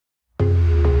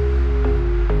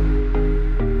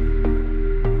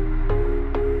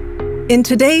In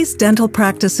today's dental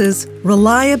practices,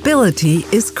 reliability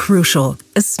is crucial,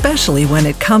 especially when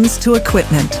it comes to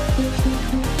equipment.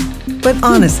 But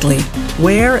honestly,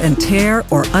 wear and tear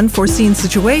or unforeseen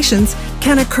situations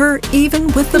can occur even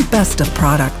with the best of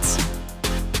products.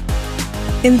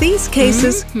 In these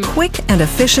cases, quick and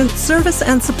efficient service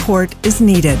and support is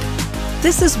needed.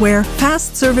 This is where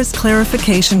Fast Service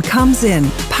Clarification comes in,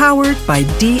 powered by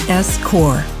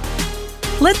DS-Core.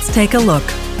 Let's take a look.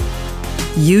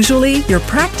 Usually, your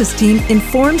practice team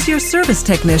informs your service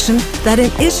technician that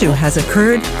an issue has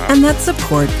occurred and that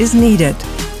support is needed.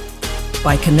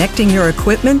 By connecting your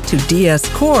equipment to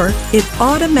DS-Core, it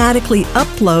automatically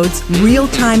uploads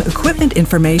real-time equipment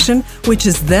information, which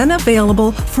is then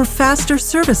available for faster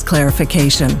service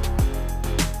clarification.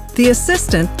 The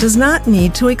assistant does not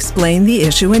need to explain the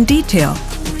issue in detail.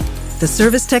 The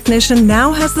service technician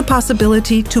now has the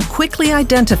possibility to quickly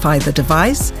identify the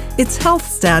device, its health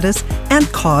status, and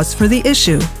cause for the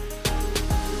issue.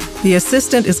 The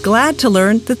assistant is glad to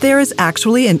learn that there is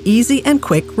actually an easy and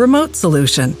quick remote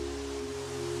solution.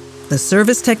 The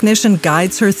service technician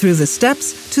guides her through the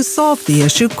steps to solve the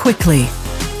issue quickly.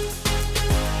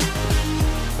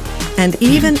 And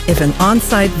even if an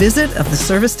on-site visit of the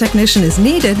service technician is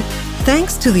needed,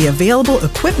 thanks to the available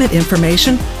equipment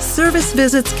information, service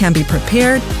visits can be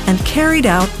prepared and carried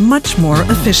out much more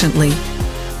efficiently.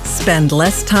 Spend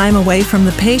less time away from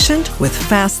the patient with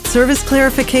fast service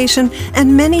clarification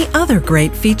and many other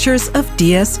great features of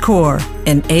DS-Core,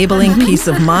 enabling peace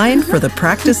of mind for the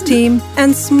practice team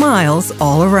and smiles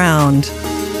all around.